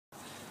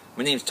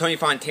My name is Tony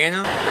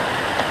Fontana.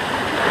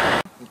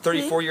 I'm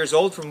 34 years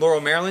old from Laurel,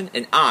 Maryland,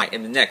 and I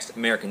am the next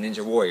American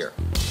Ninja Warrior.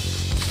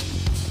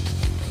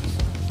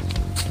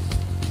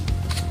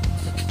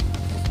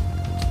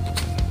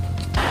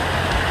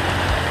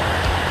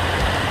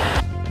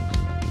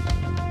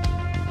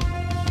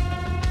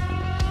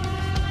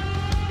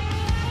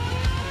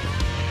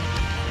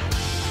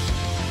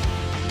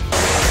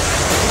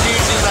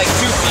 Usually like 2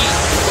 feet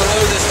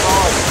below this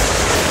ball.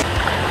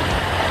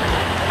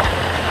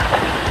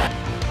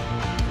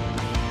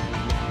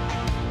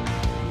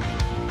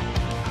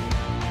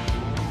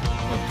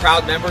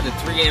 Proud member of the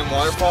 3AM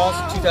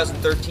Waterfalls,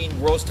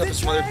 2013 World's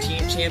Toughest Mother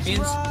Team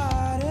Champions.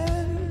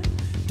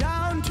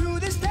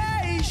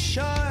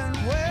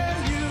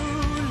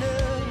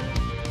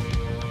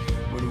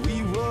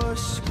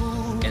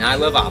 And I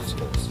love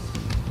obstacles.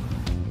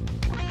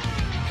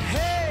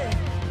 Hey,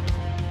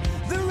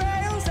 the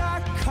rails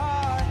are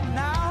caught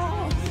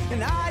now,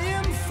 and I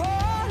am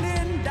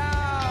falling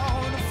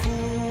down.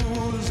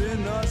 Fools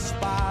in a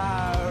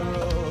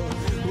spiral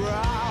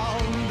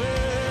round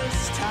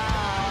this town.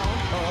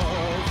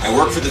 I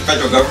work for the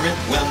federal government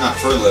when I'm not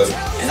furloughed,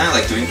 and I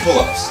like doing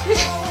pull-ups.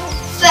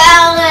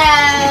 Fellow!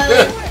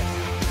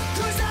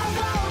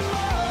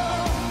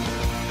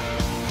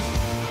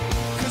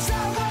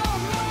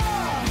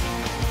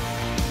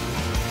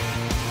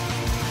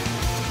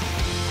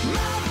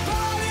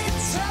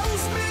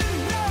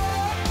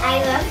 I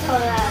love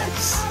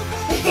pull-ups.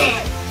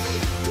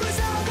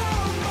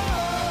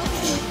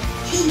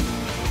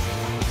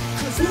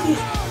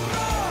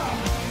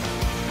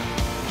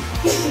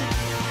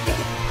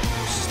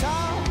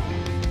 Stop.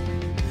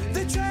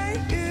 The train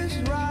is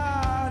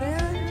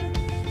riding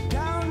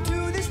down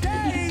to the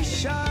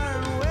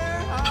station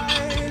where I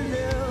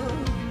live.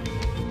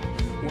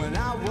 When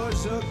I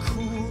was a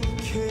cool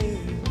kid.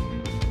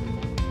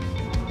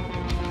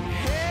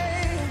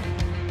 Hey,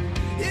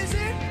 is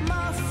it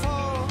my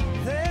fault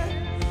that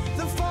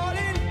the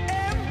falling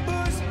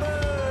embers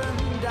burn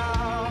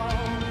down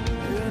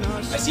in a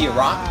I see a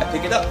rock, I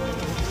pick it up.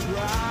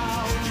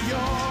 round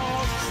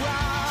your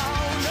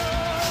crown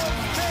of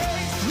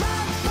face?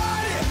 My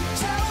body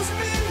tells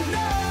me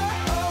no,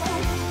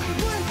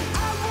 but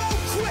I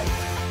won't quit,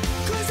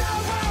 'cause I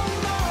want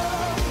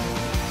more,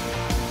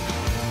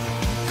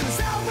 'cause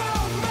I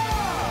want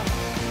more.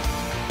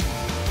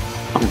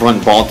 I'm from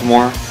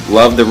Baltimore,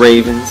 love the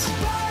Ravens,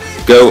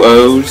 go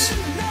O's,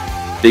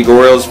 big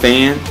Orioles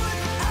fan,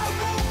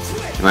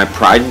 and my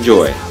pride and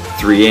joy,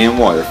 3AM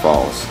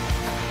Waterfalls.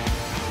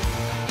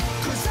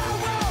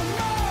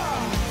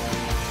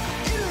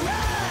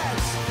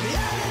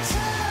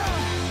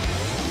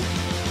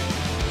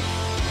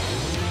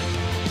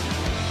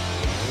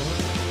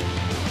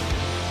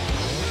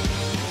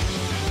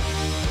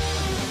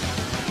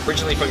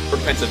 Originally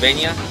from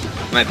Pennsylvania,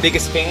 my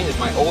biggest fan is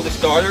my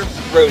oldest daughter,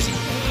 Rosie.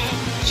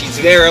 She's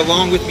there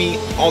along with me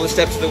all the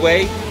steps of the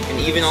way, and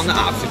even on the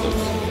obstacles.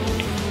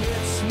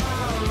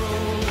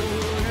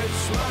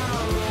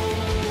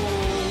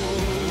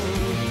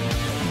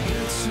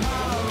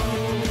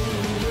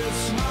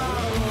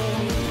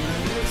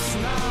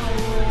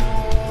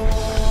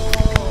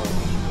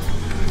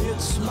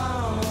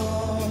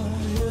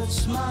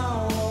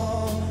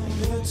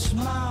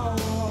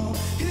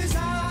 His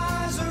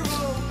eyes are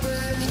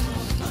open.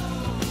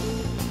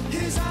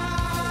 His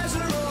eyes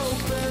are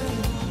open.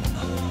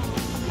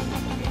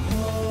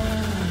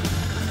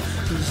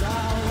 'Cause I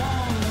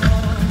want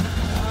more.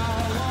 I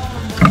want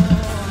more.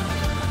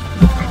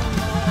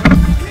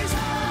 His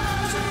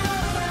eyes are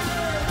open.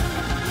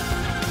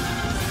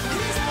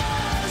 His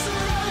eyes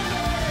are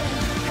open.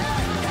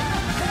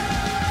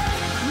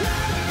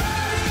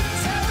 Nobody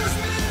tells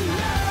me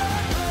no,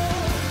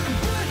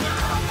 but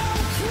I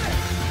won't quit.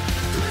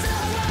 'Cause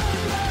I want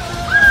more.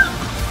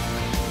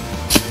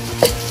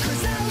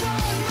 'Cause I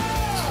want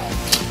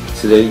more.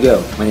 So there you go.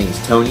 My name is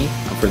Tony.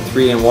 I'm from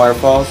 3AM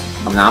Waterfalls.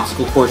 I'm an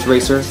obstacle course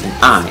racer, and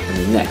I am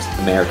the next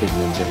American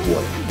Ninja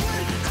Warrior.